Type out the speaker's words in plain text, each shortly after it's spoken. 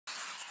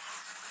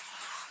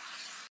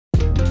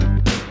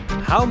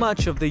How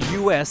much of the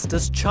US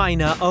does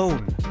China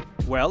own?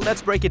 Well,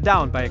 let's break it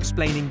down by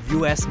explaining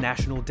US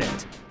national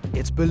debt.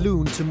 It's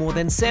ballooned to more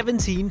than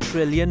 $17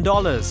 trillion.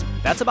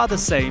 That's about the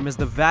same as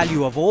the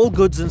value of all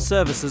goods and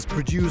services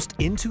produced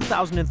in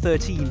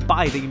 2013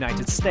 by the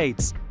United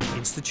States.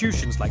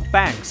 Institutions like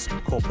banks,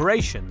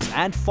 corporations,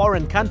 and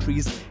foreign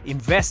countries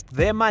invest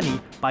their money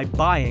by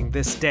buying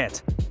this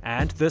debt.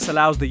 And this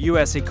allows the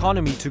US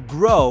economy to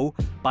grow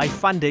by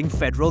funding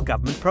federal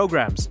government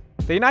programs.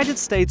 The United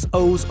States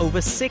owes over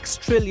 $6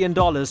 trillion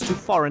to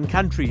foreign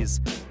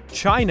countries.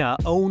 China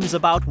owns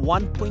about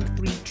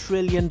 $1.3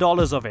 trillion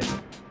of it.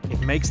 It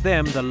makes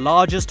them the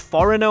largest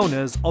foreign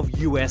owners of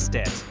US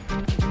debt.